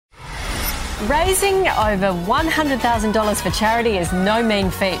Raising over $100,000 for charity is no mean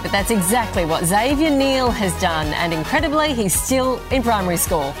feat, but that's exactly what Xavier Neal has done, and incredibly, he's still in primary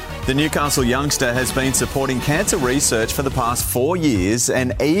school. The Newcastle youngster has been supporting cancer research for the past 4 years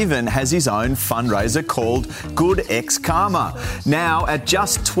and even has his own fundraiser called Good X Karma. Now, at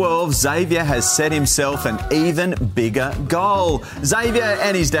just 12, Xavier has set himself an even bigger goal. Xavier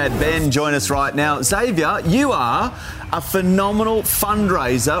and his dad Ben join us right now. Xavier, you are a phenomenal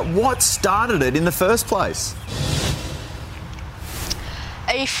fundraiser. What started it in the first place?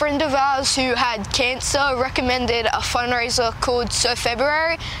 A friend of ours who had cancer recommended a fundraiser called Surf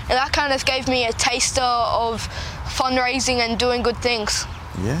February, and that kind of gave me a taster of fundraising and doing good things.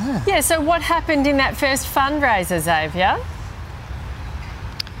 Yeah. Yeah, so what happened in that first fundraiser, Xavier?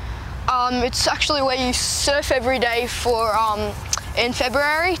 It's actually where you surf every day for in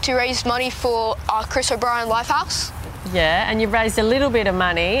February to raise money for Chris O'Brien Lifehouse. Yeah, and you've raised a little bit of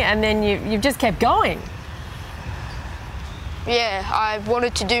money and then you've just kept going. Yeah, I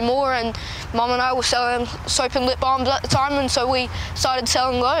wanted to do more, and Mum and I were selling soap and lip balms at the time, and so we started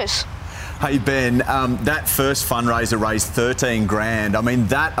selling those. Hey Ben, that first fundraiser raised 13 grand. I mean,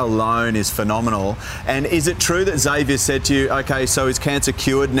 that alone is phenomenal. And is it true that Xavier said to you, okay, so is cancer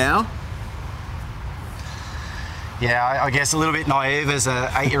cured now? Yeah, I guess a little bit naive as an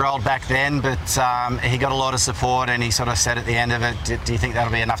 8-year-old back then, but he got a lot of support, and he sort of said at the end of it, do you think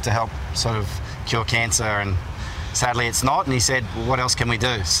that'll be enough to help sort of cure cancer? And sadly it's not, and he said, well, what else can we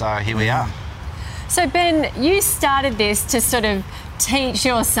do? So here we are. So Ben, you started this to sort of teach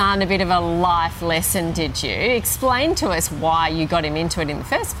your son a bit of a life lesson, did you? Explain to us why you got him into it in the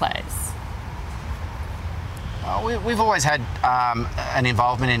first place. We've always had an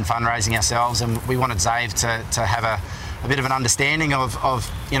involvement in fundraising ourselves, and we wanted Xav to have a bit of an understanding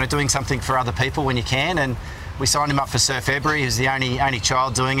of you know, doing something for other people when you can. And we signed him up for Surf February. He was the only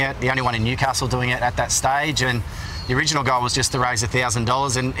child doing it, the only one in Newcastle doing it at that stage. And the original goal was just to raise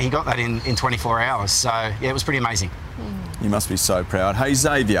 $1,000, and he got that in 24 hours. So, yeah, it was pretty amazing. You must be so proud. Hey,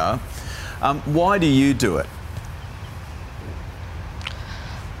 Xavier, why do you do it?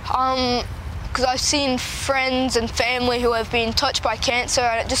 Because I've seen friends and family who have been touched by cancer,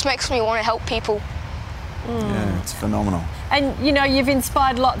 and it just makes me want to help people. Yeah, it's phenomenal. And, you know, you've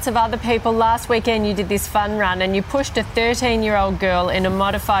inspired lots of other people. Last weekend you did this fun run and you pushed a 13-year-old girl in a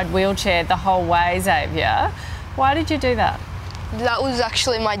modified wheelchair the whole way, Xavier. Why did you do that? That was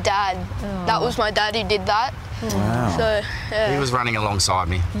actually my dad. Oh. That was my dad who did that. Wow. So, yeah. He was running alongside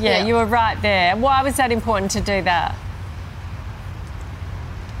me. Yeah, you were right there. Why was that important to do that?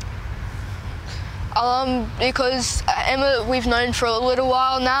 Because Emma, we've known for a little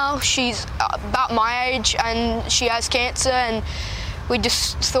while now. She's about my age and she has cancer, and we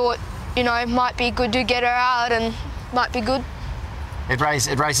just thought, you know, it might be good to get her out, and might be good. It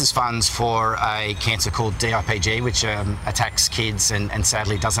raises funds for a cancer called DIPG, which attacks kids and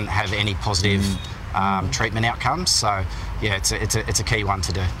sadly doesn't have any positive treatment outcomes. So, yeah, it's a key one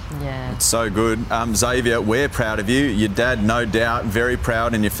to do. Yeah. It's so good. Xavier, we're proud of you. Your dad, no doubt, very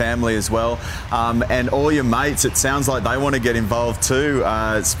proud, and your family as well. And all your mates, it sounds like they want to get involved too,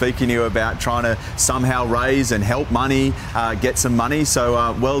 speaking to you about trying to somehow raise and help money, get some money.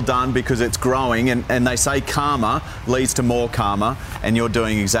 So well done, because it's growing. And they say karma leads to more karma, and you're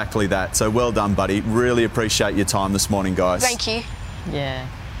doing exactly that. So well done, buddy. Really appreciate your time this morning, guys. Thank you. Yeah.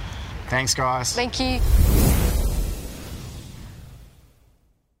 Thanks, guys. Thank you.